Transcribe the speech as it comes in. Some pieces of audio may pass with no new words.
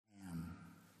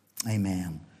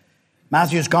Amen.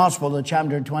 Matthew's Gospel, the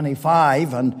chapter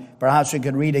 25, and perhaps we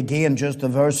could read again just the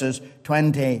verses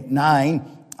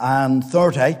 29 and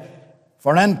 30.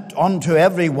 For unto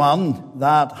everyone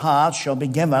that hath shall be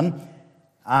given,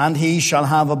 and he shall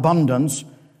have abundance.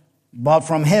 But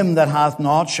from him that hath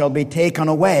not shall be taken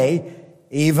away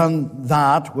even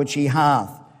that which he hath.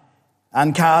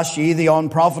 And cast ye the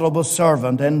unprofitable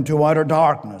servant into outer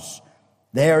darkness.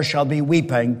 There shall be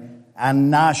weeping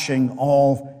and gnashing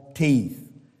of teeth.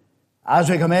 As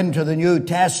we come into the New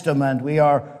Testament, we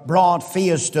are brought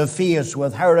face to face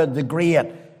with Herod the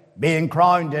Great. Being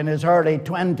crowned in his early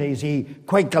 20s, he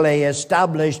quickly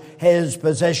established his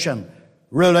position.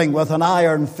 Ruling with an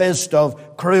iron fist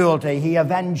of cruelty, he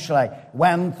eventually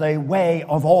went the way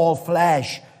of all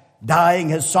flesh. Dying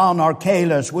his son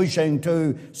Archelaus, wishing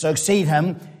to succeed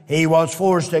him, he was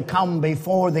forced to come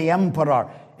before the emperor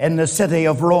in the city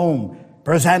of Rome.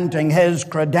 Presenting his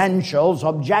credentials,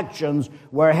 objections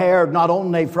were heard not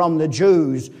only from the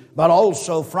Jews, but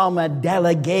also from a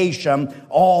delegation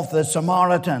of the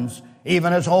Samaritans.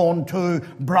 Even his own two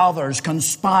brothers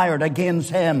conspired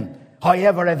against him.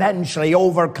 However, eventually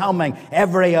overcoming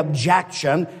every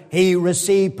objection, he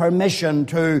received permission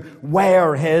to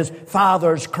wear his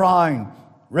father's crown.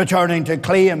 Returning to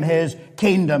claim his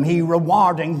kingdom, he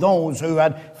rewarding those who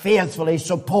had faithfully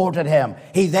supported him.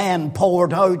 He then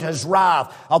poured out his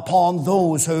wrath upon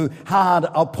those who had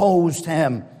opposed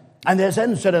him. And this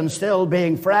incident still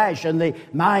being fresh in the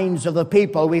minds of the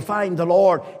people, we find the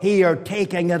Lord here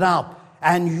taking it up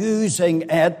and using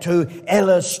it to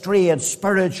illustrate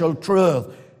spiritual truth.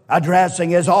 Addressing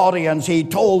his audience, he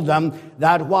told them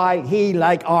that while he,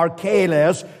 like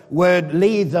Archelaus, would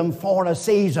leave them for a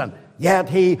season, yet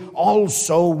he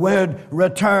also would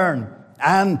return.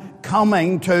 And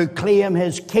coming to claim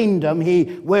his kingdom, he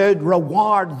would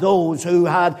reward those who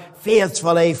had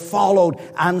faithfully followed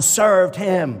and served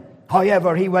him.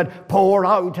 However, he would pour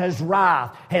out his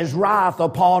wrath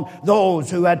upon those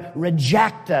who had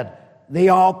rejected the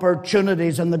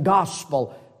opportunities in the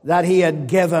gospel that he had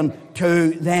given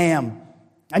to them.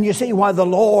 And you see, while the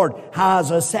Lord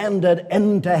has ascended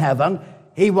into heaven,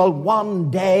 he will one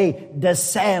day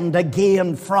descend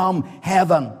again from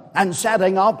heaven. And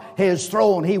setting up his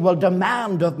throne, he will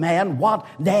demand of men what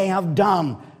they have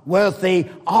done with the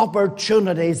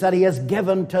opportunities that he has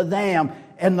given to them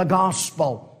in the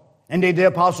gospel. Indeed, the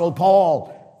Apostle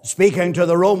Paul, speaking to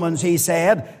the Romans, he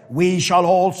said, "We shall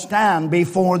all stand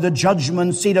before the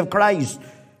judgment seat of Christ.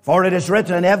 For it is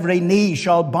written, every knee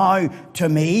shall bow to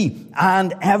me,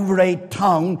 and every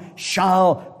tongue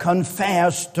shall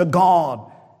confess to God."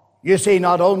 You see,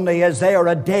 not only is there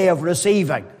a day of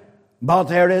receiving, but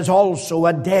there is also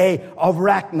a day of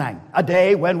reckoning, a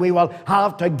day when we will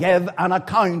have to give an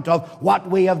account of what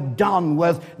we have done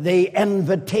with the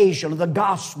invitation of the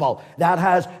gospel that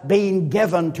has been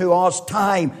given to us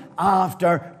time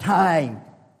after time.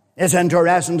 It's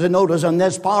interesting to notice in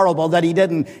this parable that he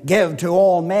didn't give to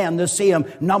all men the same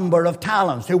number of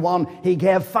talents. To one, he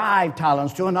gave 5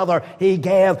 talents. To another, he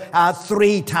gave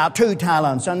 2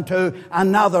 talents. And to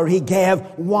another, he gave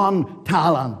 1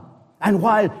 talent. And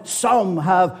while some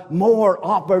have more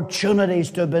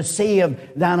opportunities to be saved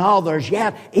than others,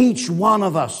 yet each one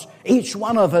of us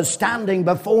standing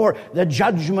before the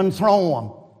judgment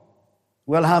throne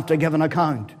will have to give an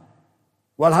account.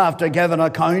 We'll have to give an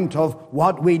account of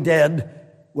what we did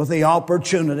with the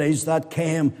opportunities that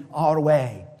came our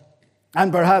way.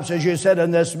 And perhaps as you sit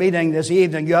in this meeting this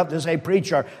evening, you have to say,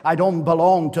 "Preacher, I don't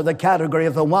belong to the category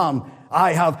of the one.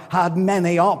 I have had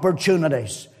many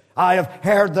opportunities. I have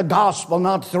heard the gospel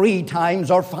not 3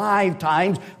 times or 5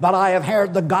 times, but I have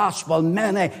heard the gospel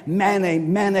many, many,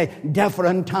 many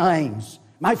different times."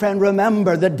 My friend,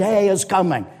 remember, the day is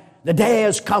coming. The day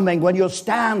is coming when you'll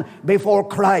stand before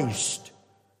Christ.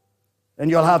 And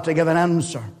you'll have to give an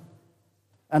answer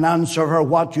for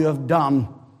what you have done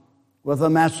with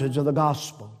the message of the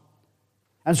gospel.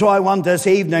 And so I want this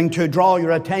evening to draw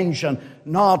your attention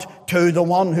not to the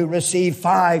one who received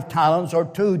 5 talents or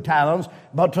 2 talents,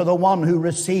 but to the one who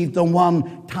received the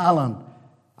 1 talent.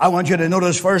 I want you to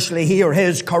notice firstly here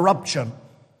his corruption.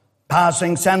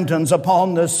 Passing sentence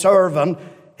upon the servant,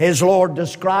 his Lord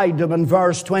described him in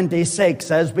verse 26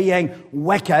 as being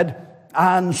wicked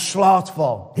and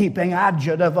slothful. Heaping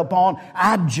adjective upon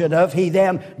adjective, he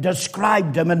then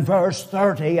described him in verse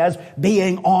 30 as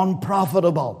being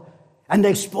unprofitable. And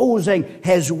exposing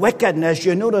his wickedness,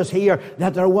 you notice here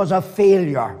that there was a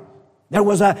failure. There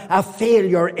was a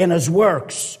failure in his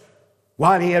works.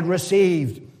 While he had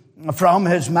received from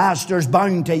his master's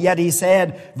bounty, yet he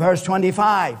said, verse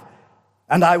 25,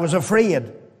 "And I was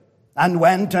afraid, and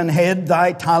went and hid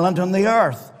thy talent in the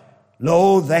earth.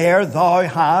 Lo, there thou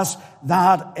hast,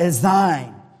 that is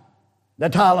thine. The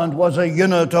talent was a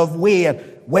unit of weight,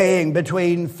 weighing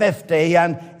between 50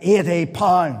 and 80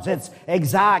 pounds. Its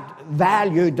exact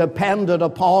value depended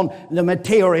upon the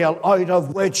material out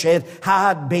of which it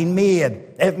had been made.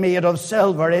 If made of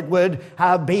silver, it would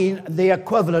have been the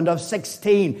equivalent of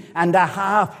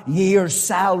 16.5 years'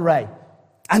 salary.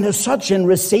 And as such, in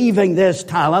receiving this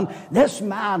talent, this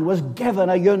man was given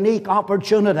a unique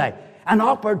opportunity. An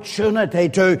opportunity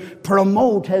to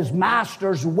promote his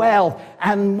master's wealth,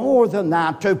 and more than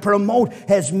that, to promote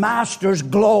his master's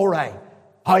glory.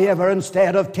 However,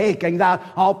 instead of taking that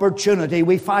opportunity,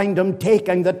 we find him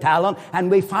taking the talent and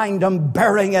we find him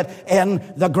burying it in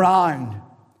the ground.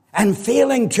 And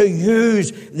failing to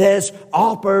use this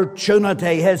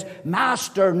opportunity, his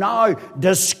master now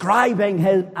describing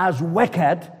him as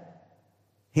wicked,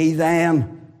 he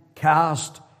then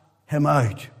cast him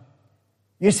out.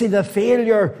 You see, the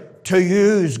failure to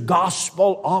use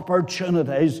gospel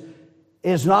opportunities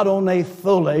is not only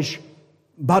foolish,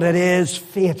 but it is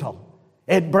fatal.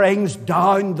 It brings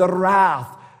down the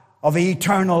wrath of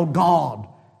eternal God.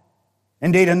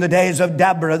 Indeed, in the days of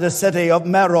Deborah, the city of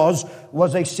Meroz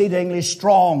was exceedingly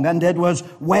strong, and it was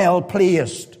well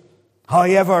placed.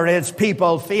 However, its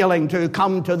people failing to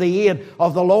come to the aid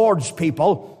of the Lord's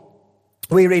people,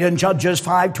 we read in Judges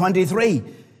 5:23,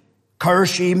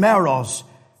 "Curse ye Meroz,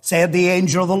 said the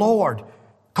angel of the Lord.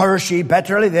 Curse ye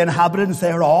bitterly the inhabitants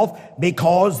thereof,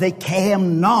 because they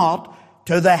came not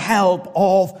to the help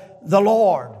of the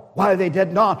Lord." While they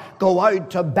did not go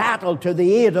out to battle to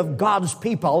the aid of God's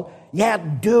people,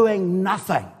 yet doing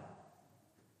nothing,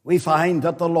 we find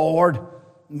that the Lord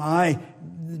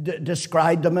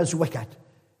described them as wicked,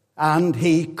 and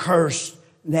he cursed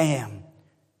them.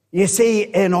 You see,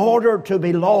 in order to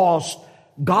be lost,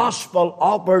 gospel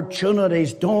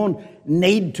opportunities don't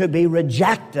need to be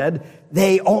rejected.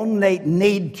 They only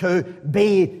need to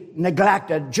be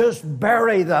neglected. Just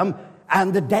bury them,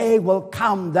 and the day will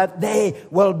come that they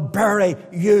will bury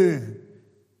you.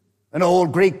 An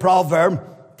old Greek proverb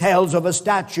tells of a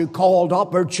statue called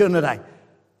Opportunity.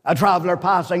 A traveler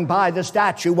passing by the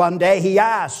statue one day, he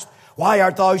asked, "Why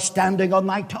art thou standing on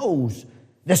thy toes?"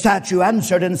 The statue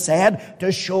answered and said,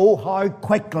 "To show how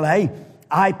quickly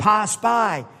I pass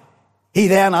by." He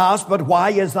then asked, "But why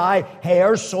is thy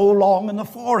hair so long in the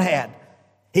forehead?"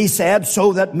 He said,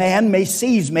 "So that men may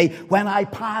seize me when I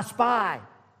pass by."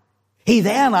 He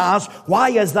then asked, "Why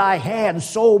is thy head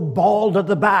so bald at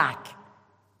the back?"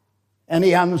 And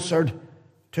he answered,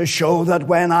 "To show that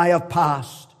when I have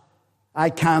passed, I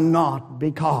cannot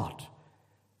be caught."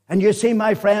 And you see,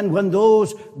 my friend, when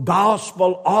those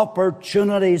gospel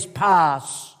opportunities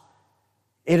pass,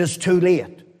 it is too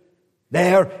late.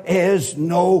 There is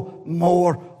no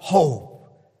more hope.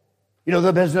 You know,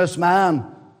 the businessman,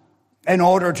 in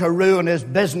order to ruin his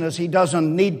business, he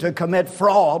doesn't need to commit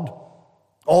fraud.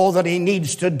 All that he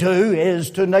needs to do is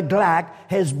to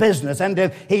neglect his business. And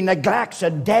if he neglects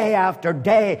it day after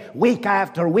day, week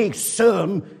after week,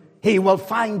 soon he will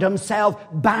find himself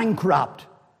bankrupt.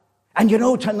 And you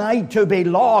know, tonight, to be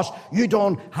lost, you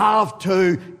don't have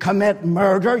to commit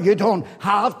murder. You don't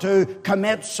have to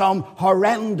commit some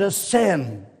horrendous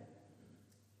sin.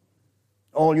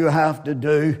 All you have to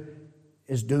do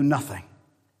is do nothing.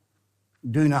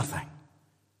 Do nothing.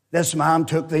 This man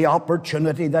took the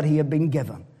opportunity that he had been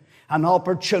given, an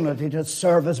opportunity to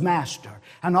serve his master,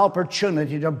 an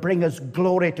opportunity to bring his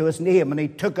glory to his name, and he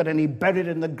took it and he buried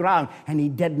it in the ground, and he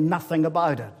did nothing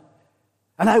about it.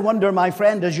 And I wonder, my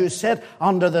friend, as you sit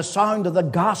under the sound of the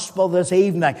gospel this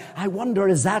evening, I wonder,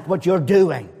 is that what you're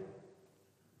doing?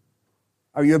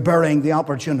 Are you burying the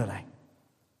opportunity?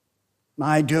 Am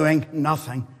I doing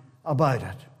nothing about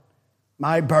it? Am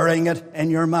I burying it in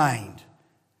your mind?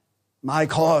 Am I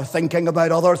thinking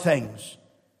about other things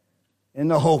in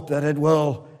the hope that it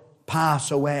will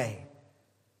pass away?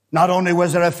 Not only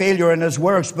was there a failure in his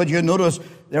works, but you notice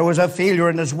there was a failure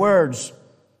in his words.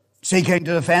 Seeking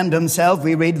to defend himself,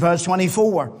 we read verse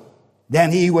 24.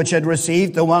 Then he which had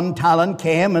received the 1 talent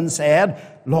came and said,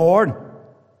 Lord,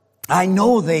 I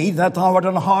know thee that thou art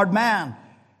an hard man,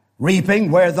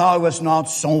 reaping where thou hast not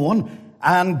sown,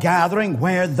 and gathering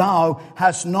where thou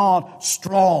hast not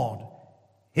strawed.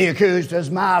 He accused his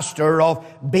master of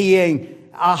being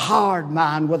a hard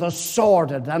man with a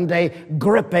sordid and a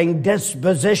gripping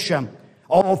disposition,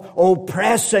 of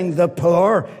oppressing the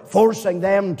poor, forcing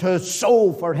them to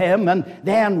sow for him, and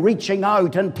then reaching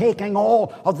out and taking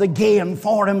all of the gain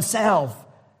for himself.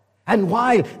 And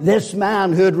while this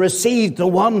man who had received the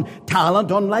 1 talent,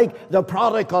 unlike the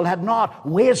prodigal, had not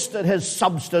wasted his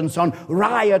substance on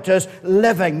riotous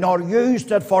living, nor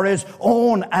used it for his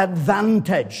own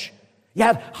advantage,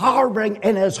 yet harboring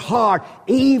in his heart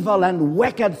evil and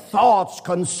wicked thoughts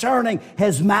concerning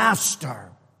his master.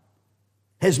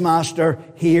 His master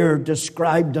here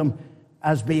described him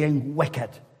as being wicked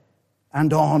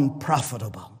and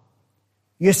unprofitable.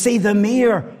 You see, the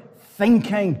mere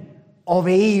thinking of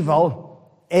evil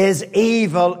is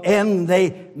evil in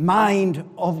the mind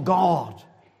of God.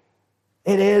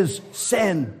 It is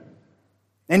sin.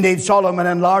 Indeed, Solomon,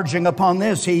 enlarging upon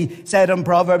this, he said in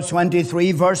Proverbs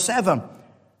 23, verse 7,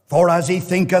 "For as he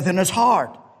thinketh in his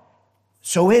heart,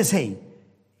 so is he.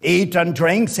 Eat and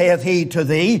drink, saith he to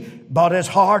thee, but his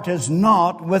heart is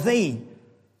not with thee."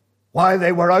 While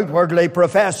they were outwardly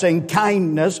professing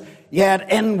kindness,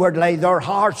 yet inwardly their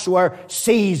hearts were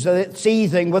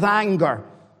seething with anger.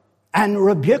 And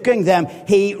rebuking them,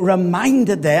 he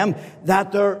reminded them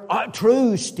that their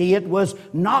true state was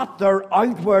not their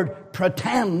outward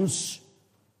pretense,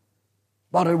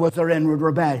 but it was their inward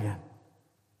rebellion.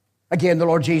 Again, the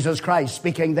Lord Jesus Christ,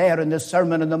 speaking there in the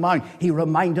Sermon on the Mount, he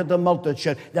reminded the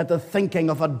multitude that the thinking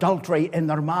of adultery in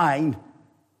their mind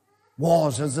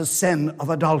was as the sin of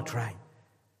adultery.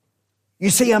 You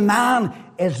see, a man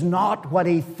is not what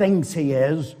he thinks he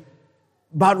is,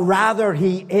 but rather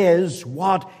he is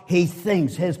what he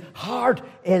thinks. His heart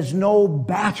is no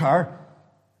better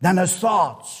than his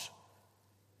thoughts.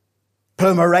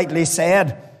 Plumer rightly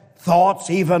said, thoughts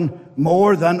even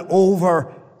more than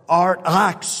overt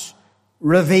acts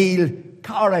reveal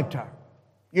character.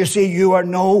 You see, you are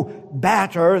no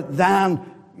better than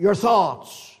your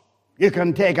thoughts. You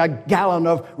can take a gallon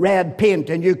of red paint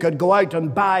and you could go out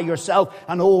and buy yourself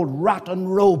an old rotten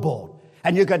rowboat.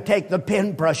 And you could take the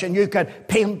paintbrush and you could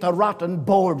paint the rotten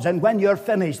boards. And when you're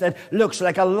finished, it looks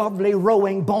like a lovely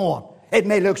rowing boat. It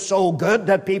may look so good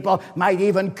that people might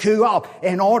even queue up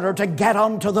in order to get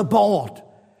onto the boat.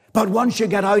 But once you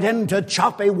get out into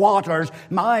choppy waters,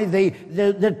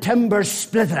 the timber's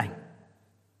splitting.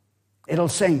 It'll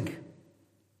sink.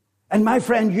 And my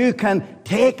friend, you can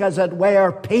take, as it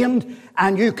were, paint,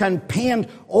 and you can paint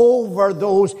over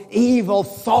those evil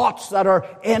thoughts that are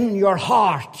in your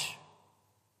heart,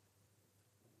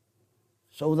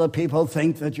 so that people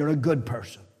think that you're a good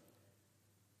person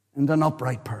and an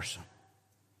upright person.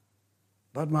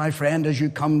 But my friend, as you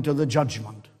come to the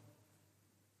judgment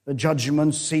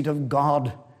seat of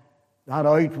God, that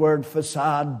outward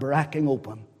facade breaking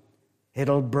open,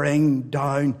 it'll bring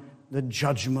down the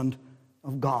judgment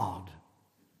of God.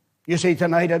 You see,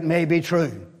 tonight it may be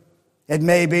true. It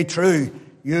may be true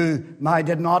you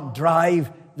did not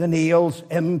drive the nails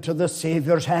into the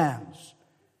Savior's hands.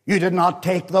 You did not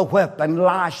take the whip and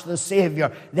lash the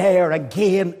Savior there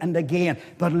again and again.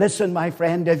 But listen, my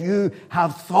friend, if you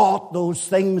have thought those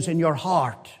things in your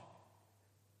heart,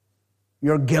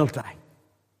 you're guilty.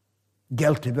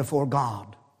 Guilty before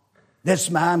God.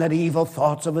 This man had evil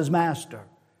thoughts of his master.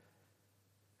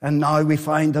 And now we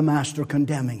find the master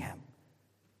condemning him.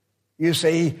 You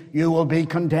see, you will be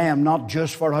condemned not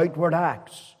just for outward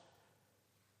acts,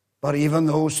 but even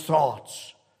those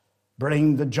thoughts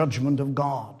bring the judgment of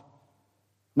God.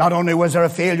 Not only was there a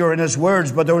failure in his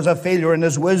words, but there was a failure in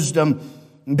his wisdom.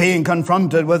 Being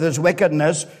confronted with his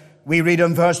wickedness, we read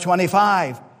in verse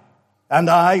 25, "And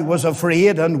I was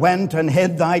afraid and went and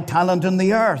hid thy talent in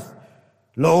the earth.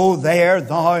 Lo, there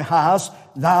thou hast,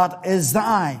 that is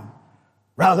thine."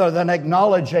 Rather than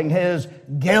acknowledging his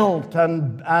guilt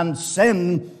and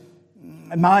sin,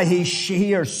 he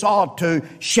here sought to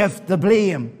shift the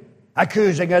blame,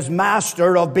 accusing his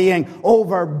master of being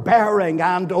overbearing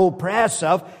and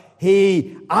oppressive.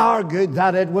 He argued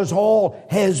that it was all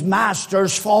his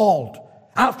master's fault.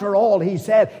 After all, he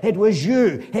said, it was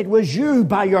you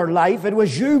by your life, it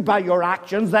was you by your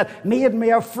actions that made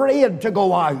me afraid to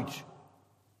go out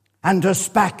and to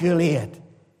speculate.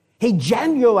 He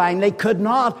genuinely could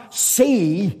not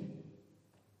see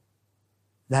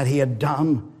that he had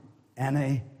done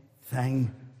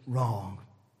anything wrong.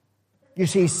 You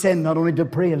see, sin not only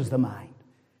depraves the mind,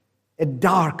 it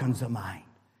darkens the mind.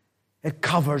 It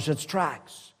covers its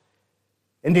tracks.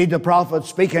 Indeed, the prophet,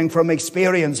 speaking from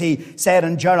experience, he said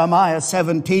in Jeremiah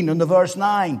 17 and the verse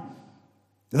 9,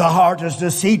 "The heart is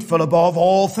deceitful above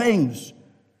all things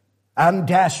and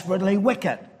desperately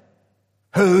wicked.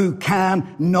 Who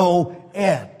can know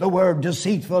it?" The word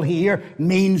deceitful here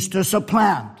means to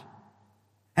supplant.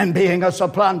 And being a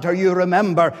supplanter, you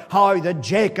remember how that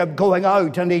Jacob going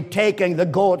out and he taking the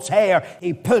goat's hair,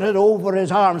 he put it over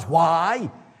his arms.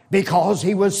 Why? Because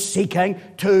he was seeking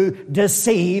to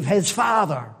deceive his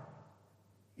father.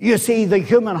 You see, the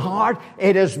human heart,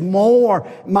 it is more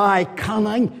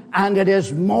cunning and it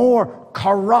is more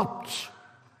corrupt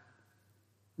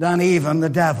than even the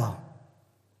devil.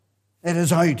 It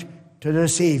is out to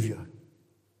deceive you.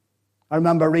 I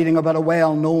remember reading about a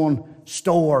well-known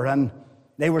store, and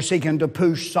they were seeking to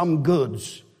push some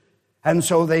goods. And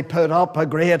so they put up a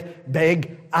great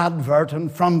big advert in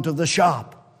front of the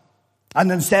shop.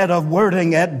 And instead of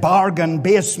wording it, bargain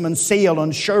basement sale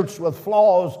on shirts with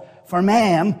flaws for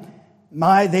men,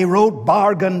 they wrote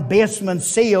bargain basement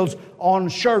sales on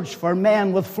shirts for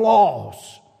men with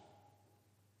flaws.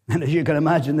 And as you can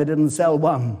imagine, they didn't sell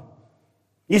one.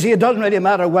 You see, it doesn't really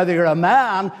matter whether you're a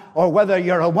man or whether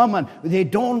you're a woman. They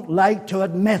don't like to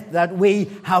admit that we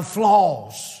have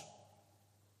flaws.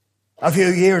 A few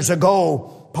years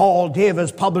ago, Paul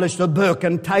Davis published a book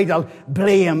entitled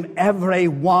Blame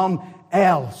Everyone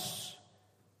Else.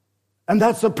 And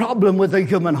that's the problem with the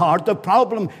human heart. The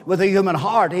problem with the human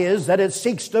heart is that it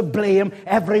seeks to blame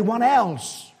everyone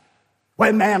else.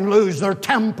 When men lose their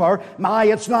temper,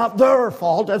 it's not their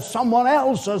fault, it's someone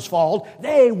else's fault.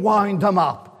 They wind them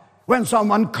up. When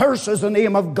someone curses the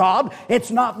name of God,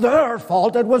 it's not their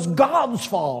fault, it was God's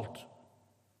fault.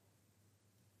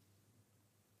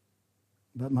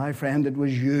 But my friend, it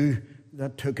was you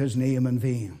that took his name in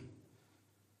vain.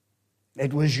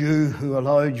 It was you who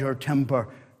allowed your temper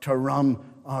to run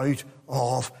out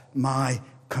of my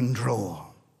control.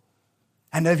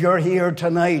 And if you're here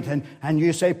tonight and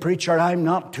you say, preacher, I'm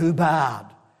not too bad.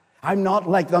 I'm not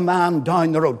like the man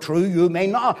down the road. True, you may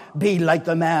not be like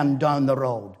the man down the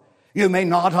road. You may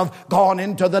not have gone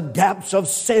into the depths of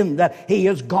sin that he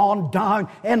has gone down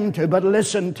into. But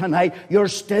listen tonight, you're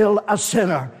still a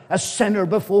sinner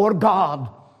before God.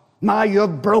 Now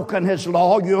you've broken his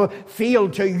law. You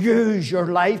failed to use your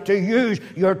life, to use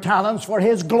your talents for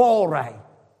his glory.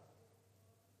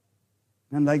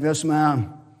 And like this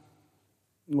man,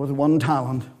 with one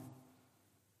talent,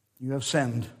 you have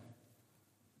sinned.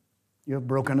 You have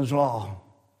broken his law.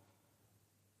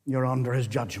 You're under his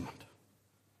judgment.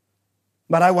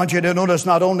 But I want you to notice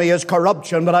not only his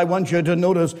corruption, but I want you to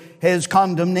notice his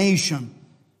condemnation.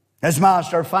 His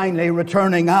master finally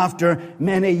returning after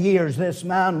many years, this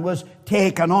man was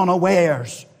taken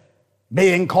unawares,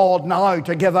 being called now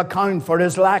to give account for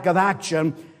his lack of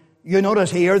action. You notice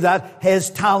here that his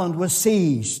talent was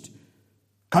seized.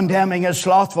 Condemning his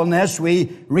slothfulness,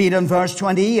 we read in verse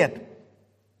 28,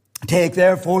 take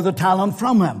therefore the talent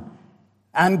from him,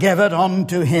 and give it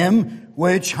unto him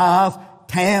which hath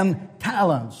 10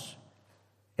 talents.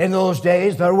 In those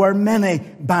days there were many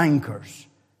bankers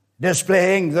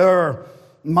displaying their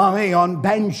money on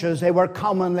benches. They were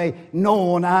commonly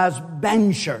known as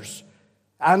benchers.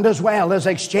 And as well as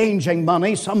exchanging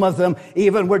money, some of them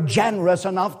even were generous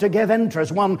enough to give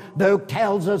interest. One book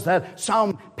tells us that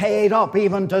some paid up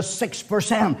even to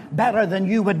 6%, better than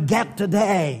you would get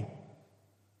today.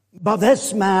 But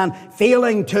this man,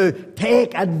 failing to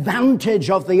take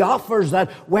advantage of the offers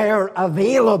that were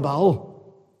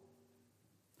available,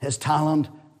 his talent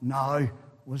now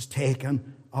was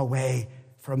taken away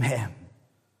from him.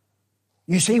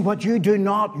 You see, what you do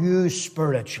not use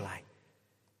spiritually,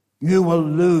 you will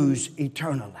lose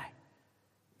eternally.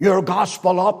 Your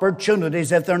gospel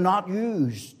opportunities, if they're not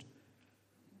used,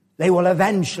 they will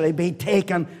eventually be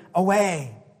taken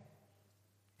away.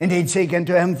 Indeed, seeking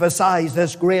to emphasize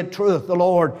this great truth, the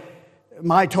Lord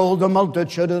told the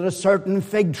multitude at a certain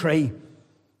fig tree,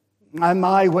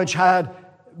 and which had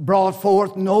brought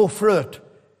forth no fruit.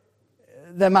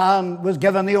 The man was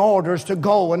given the orders to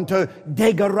go and to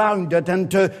dig around it and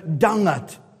to dung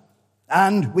it.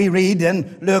 And we read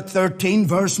in Luke 13,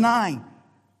 verse 9,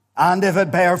 and if it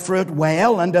bear fruit,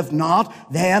 well, and if not,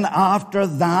 then after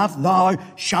that thou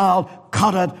shalt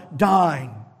cut it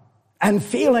down. And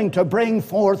failing to bring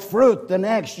forth fruit the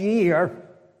next year,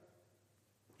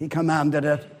 he commanded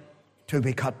it to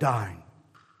be cut down.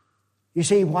 You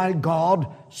see, while God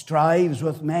strives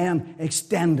with men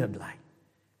extendedly,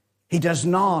 he does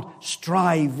not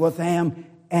strive with them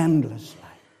endlessly.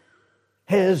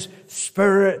 His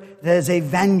spirit is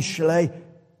eventually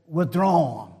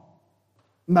withdrawn.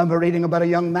 Remember reading about a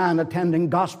young man attending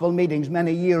gospel meetings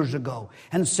many years ago,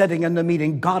 and sitting in the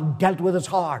meeting, God dealt with his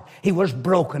heart. He was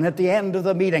broken. At the end of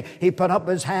the meeting, he put up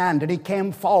his hand and he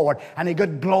came forward and he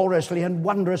got gloriously and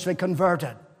wondrously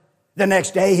converted. The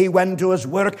next day he went to his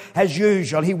work as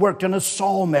usual. He worked in a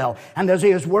sawmill, and as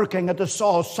he was working at the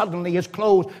saw, suddenly his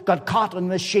clothes got caught in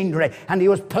machinery and he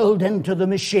was pulled into the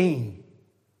machine.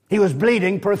 He was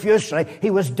bleeding profusely.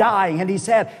 He was dying, and he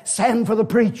said, send for the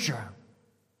preacher.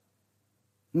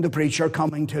 And the preacher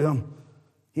coming to him,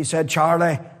 he said,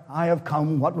 Charlie, I have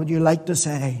come. What would you like to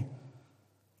say?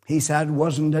 He said,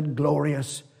 wasn't it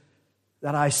glorious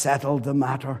that I settled the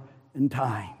matter in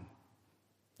time?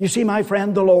 You see, my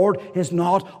friend, the Lord is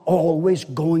not always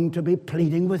going to be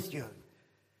pleading with you.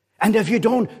 And if you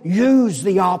don't use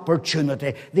the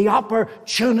opportunity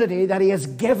that He has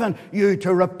given you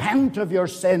to repent of your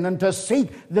sin and to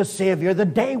seek the Savior, the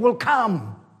day will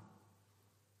come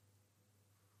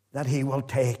that He will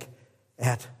take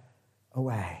it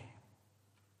away.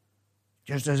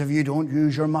 Just as if you don't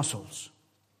use your muscles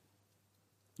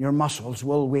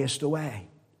will waste away.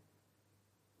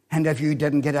 And if you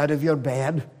didn't get out of your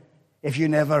bed, if you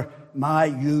never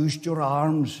used your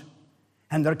arms,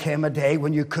 and there came a day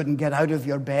when you couldn't get out of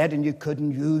your bed and you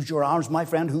couldn't use your arms, my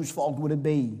friend, whose fault would it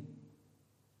be?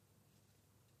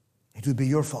 It would be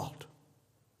your fault.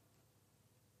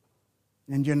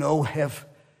 And you know, if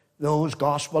those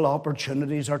gospel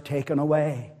opportunities are taken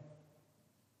away,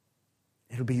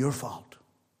 it'll be your fault.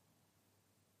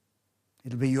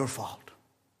 It'll be your fault.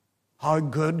 How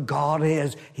good God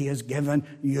is. He has given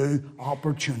you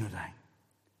opportunity.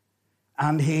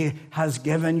 And He has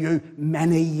given you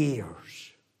many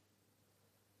years.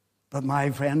 But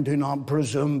my friend, do not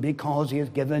presume because He has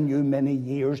given you many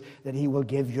years that He will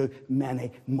give you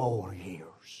many more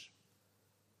years.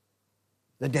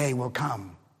 The day will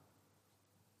come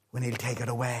when He'll take it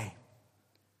away.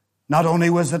 Not only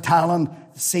was the talent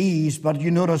seized, but you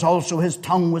notice also his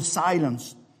tongue was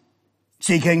silenced.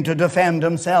 Seeking to defend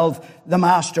himself, the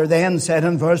master then said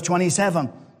in verse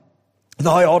 27,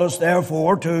 Thou oughtest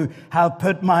therefore to have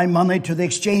put my money to the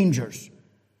exchangers,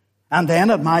 and then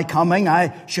at my coming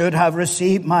I should have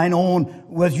received mine own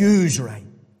with usury.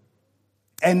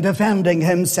 In defending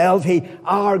himself, he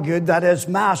argued that his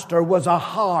master was a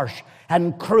harsh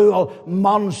and cruel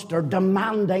monster,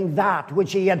 demanding that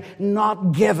which he had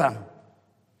not given.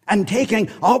 And taking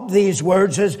up these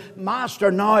words, his master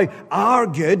now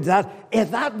argued that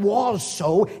if that was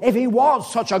so, if he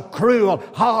was such a cruel,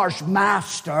 harsh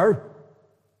master,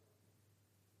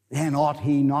 then ought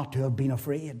he not to have been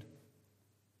afraid.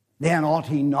 Then ought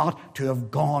he not to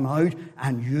have gone out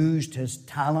and used his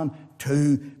talent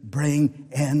to bring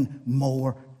in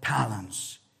more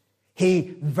talents.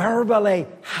 He verbally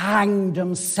hanged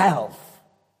himself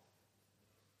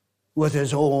with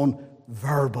his own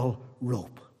verbal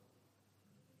rope.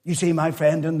 You see, my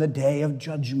friend, in the day of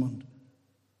judgment,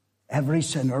 every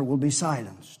sinner will be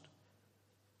silenced.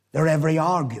 Their every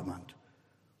argument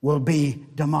will be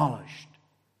demolished.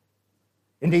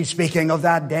 Indeed, speaking of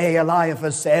that day,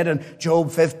 Eliphaz said in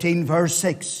Job 15, verse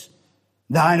 6,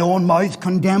 Thine own mouth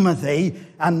condemneth thee,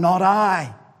 and not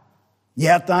I.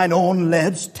 Yet thine own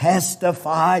lips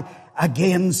testify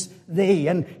against thee.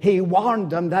 And he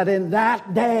warned them that in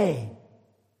that day,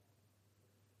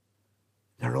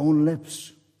 their own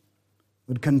lips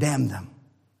would condemn them.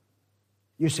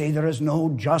 You see, there is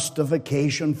no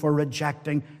justification for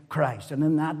rejecting Christ. And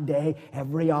in that day,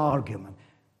 every argument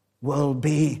will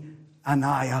be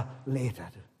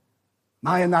annihilated.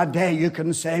 Now, in that day, you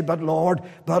can say, but Lord,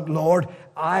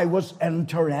 I was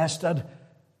interested,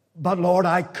 but Lord,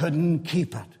 I couldn't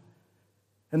keep it.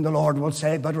 And the Lord will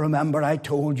say, but remember, I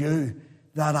told you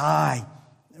that I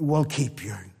will keep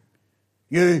you.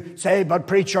 You say, but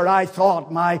preacher, I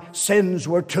thought my sins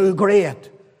were too great.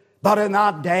 But in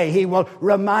that day, he will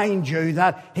remind you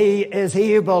that he is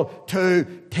able to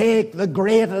take the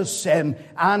greatest sin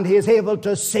and he is able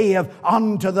to save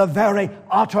unto the very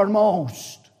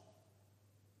uttermost.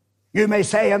 You may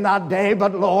say in that day,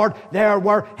 but Lord, there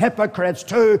were hypocrites,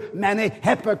 too many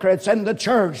hypocrites in the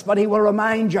church. But he will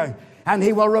remind you, and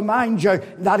he will remind you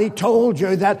that he told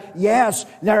you that, yes,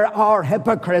 there are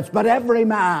hypocrites, but every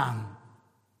man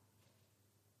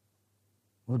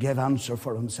will give answer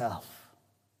for himself.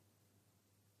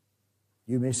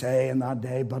 You may say in that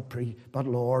day, but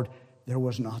Lord, there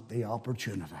was not the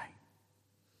opportunity.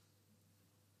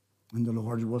 And the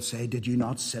Lord will say, did you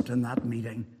not sit in that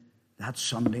meeting that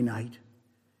Sunday night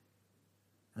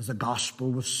as the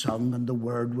gospel was sung and the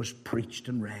word was preached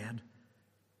and read?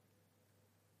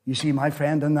 You see, my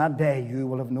friend, in that day you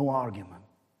will have no argument.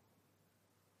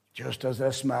 Just as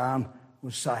this man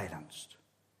was silenced,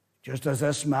 just as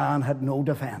this man had no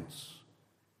defense.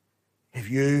 If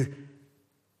you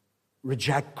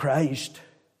reject Christ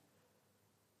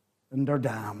and are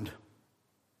damned,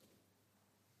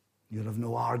 you'll have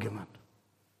no argument,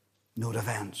 no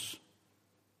defense.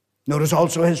 Notice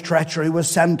also his treachery was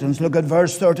sentenced. Look at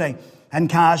verse 30. And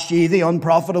cast ye the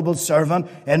unprofitable servant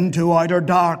into outer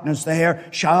darkness. There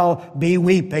shall be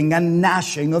weeping and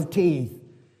gnashing of teeth.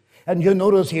 And you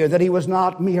notice here that he was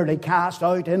not merely cast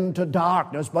out into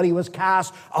darkness, but he was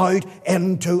cast out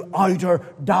into outer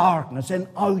darkness. In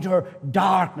outer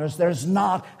darkness, there's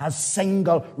not a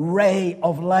single ray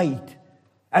of light.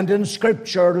 And in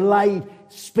Scripture, light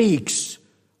speaks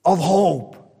of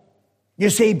hope. You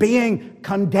see, being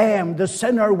condemned, the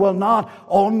sinner will not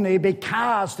only be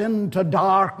cast into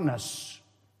darkness,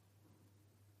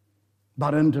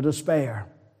 but into despair.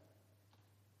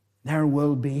 There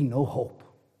will be no hope.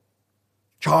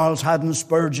 Charles Haddon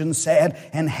Spurgeon said,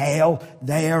 in hell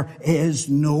there is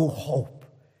no hope.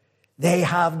 They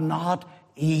have not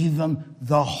even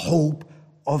the hope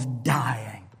of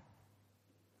dying.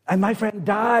 And my friend,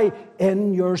 die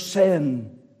in your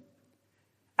sin.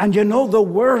 And you know, the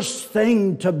worst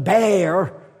thing to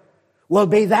bear will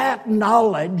be that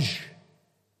knowledge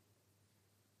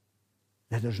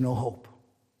that there's no hope.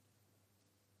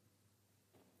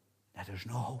 That there's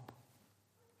no hope.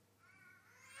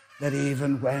 That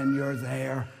even when you're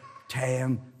there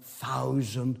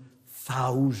 10,000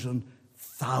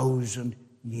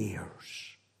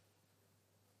 years,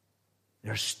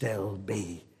 there still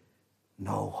be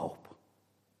no hope.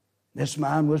 This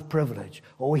man was privileged.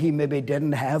 Oh, he maybe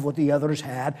didn't have what the others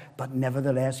had, but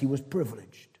nevertheless he was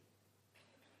privileged.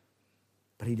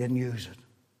 But he didn't use it.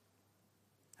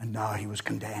 And now he was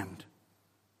condemned.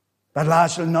 But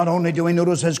lastly, not only do we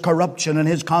notice his corruption and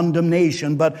his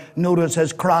condemnation, but notice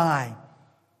his cry,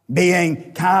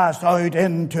 being cast out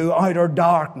into outer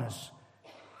darkness.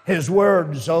 His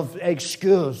words of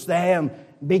excuse then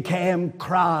became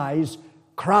cries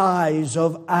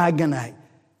of agony.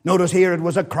 Notice here it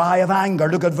was a cry of anger.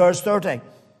 Look at verse 30.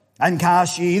 And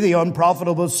cast ye the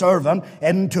unprofitable servant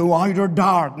into outer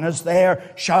darkness.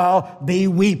 There shall be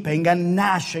weeping and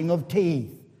gnashing of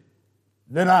teeth.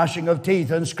 The gnashing of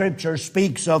teeth in Scripture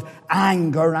speaks of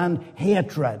anger and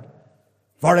hatred.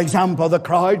 For example, the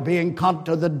crowd being cut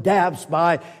to the depths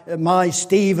by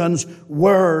Stephen's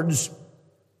words,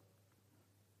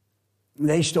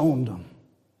 they stoned him.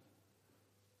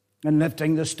 And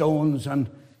lifting the stones and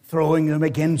throwing them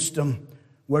against him,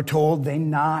 we're told they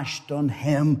gnashed on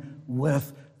him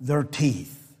with their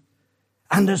teeth.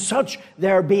 And as such,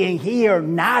 there being here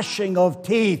gnashing of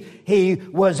teeth, he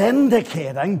was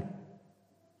indicating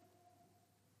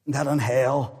that in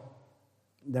hell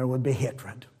there would be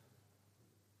hatred.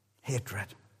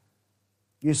 Hatred.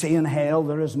 You see, in hell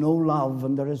there is no love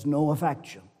and there is no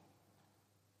affection.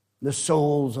 The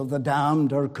souls of the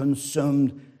damned are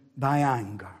consumed by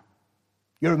anger.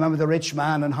 You remember the rich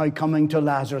man and how coming to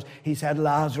Lazarus, he said,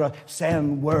 Lazarus,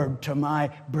 send word to my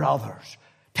brothers.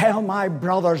 Tell my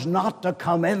brothers not to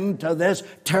come into this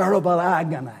terrible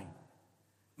agony.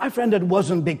 My friend, it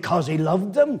wasn't because he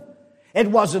loved them.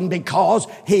 It wasn't because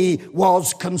he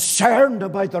was concerned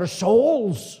about their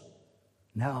souls.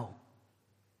 No.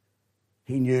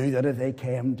 He knew that if they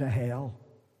came to hell,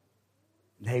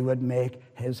 they would make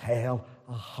his hell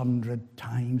 100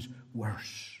 times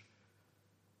worse.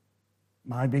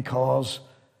 Why? Because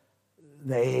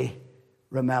they,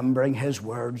 remembering his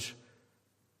words,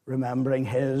 remembering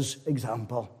his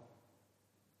example,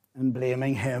 and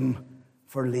blaming him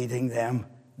for leading them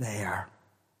there,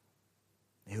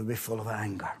 they would be full of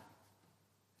anger.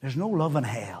 There's no love in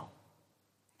hell.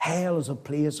 Hell is a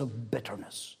place of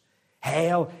bitterness.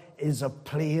 Hell is a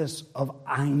place of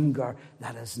anger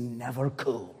that is never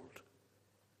cooled,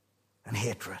 and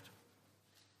hatred.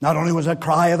 Not only was it a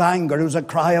cry of anger, it was a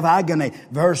cry of agony.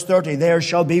 Verse 30, there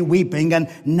shall be weeping and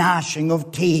gnashing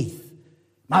of teeth.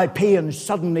 My pain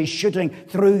suddenly shooting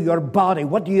through your body.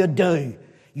 What do?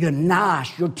 You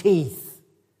gnash your teeth.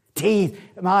 Teeth,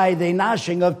 the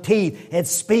gnashing of teeth, it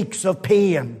speaks of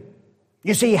pain.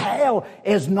 You see, hell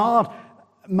is not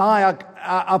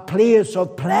a place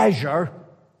of pleasure.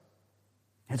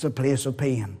 It's a place of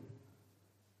pain.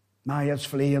 Its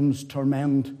flames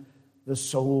torment the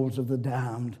souls of the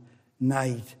damned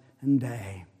night and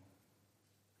day.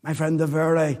 My friend, the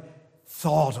very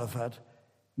thought of it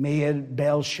made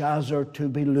Belshazzar to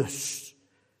be loose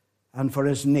and for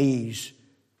his knees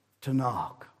to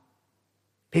knock.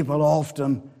 People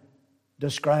often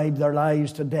describe their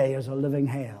lives today as a living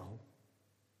hell.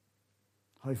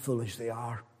 How foolish they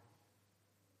are.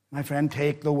 My friend,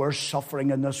 take the worst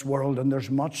suffering in this world, and there's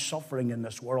much suffering in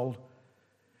this world.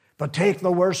 But take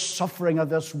the worst suffering of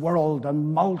this world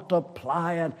and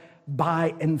multiply it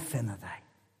by infinity.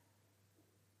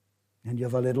 And you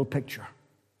have a little picture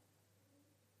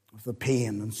of the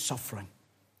pain and suffering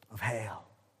of hell.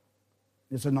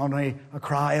 It's not only a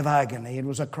cry of agony, it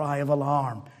was a cry of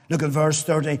alarm. Look at verse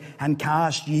 30. And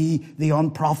cast ye the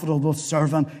unprofitable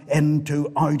servant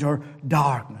into outer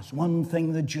darkness. One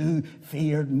thing the Jew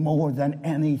feared more than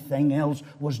anything else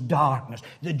was darkness.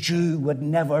 The Jew would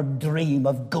never dream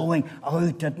of going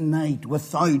out at night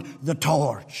without the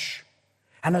torch.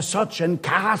 And as such, in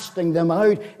casting them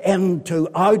out into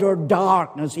outer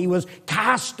darkness, he was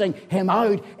casting him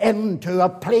out into a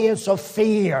place of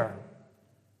fear.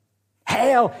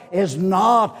 Hell is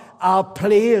not a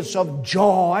place of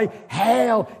joy.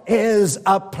 Hell is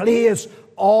a place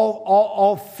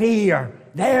of fear.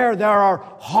 There are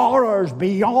horrors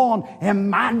beyond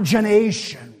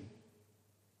imagination.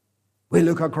 We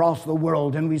look across the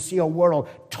world and we see a world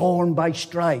torn by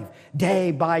strife.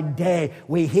 Day by day,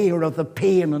 we hear of the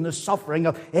pain and the suffering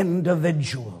of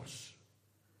individuals.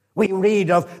 We read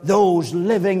of those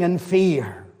living in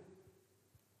fear.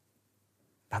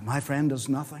 But my friend, it's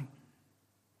nothing.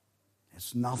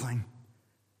 It's nothing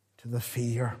to the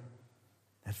fear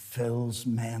that fills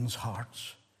men's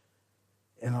hearts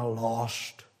in a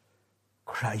lost,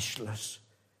 Christless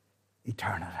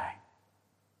eternity.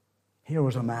 Here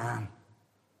was a man,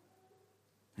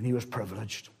 and he was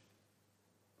privileged.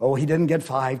 Oh, he didn't get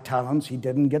 5 talents, he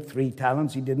didn't get 3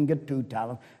 talents, he didn't get 2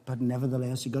 talents, but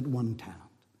nevertheless he got 1 talent.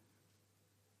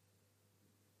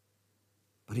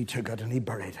 But he took it and he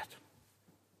buried it.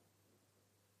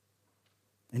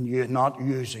 And not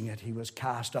using it, he was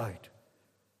cast out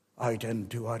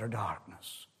into outer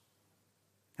darkness.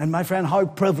 And my friend, how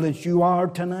privileged you are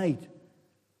tonight.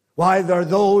 Why, there are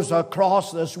those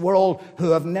across this world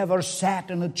who have never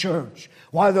sat in a church.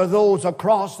 Why, there are those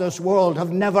across this world who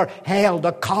have never held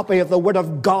a copy of the Word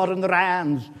of God in their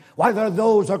hands. Why, there are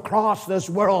those across this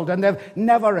world and they've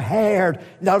never heard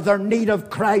their need of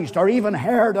Christ or even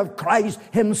heard of Christ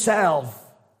Himself.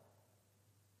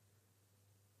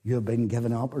 You have been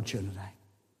given an opportunity.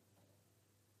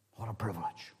 What a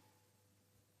privilege.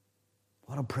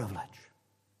 What a privilege.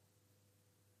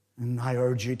 And I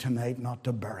urge you tonight not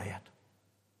to bury it.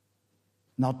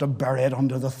 Not to bury it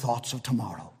under the thoughts of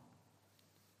tomorrow.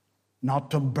 Not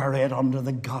to bury it under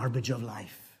the garbage of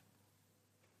life.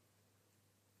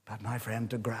 But my friend,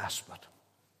 to grasp it.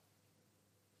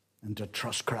 And to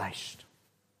trust Christ.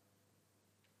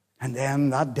 And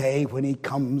then that day when He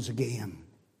comes again,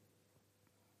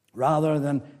 rather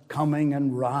than coming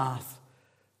in wrath,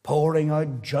 pouring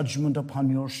out judgment upon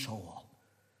your soul,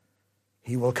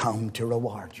 He will come to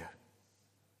reward you.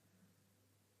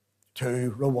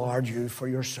 To reward you for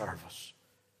your service,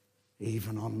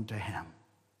 even unto Him.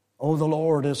 Oh, the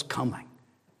Lord is coming.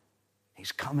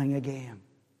 He's coming again.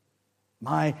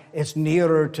 It's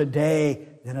nearer today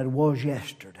than it was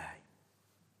yesterday.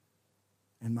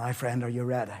 And my friend, are you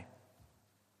ready?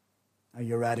 Are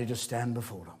you ready to stand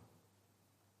before Him?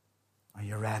 Are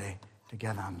you ready to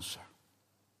give answer?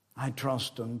 I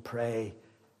trust and pray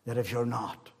that if you're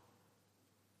not,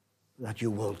 that you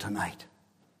will tonight.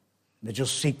 That you'll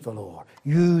seek the Lord.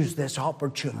 Use this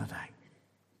opportunity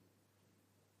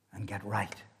and get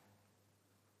right.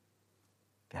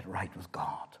 Get right with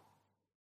God.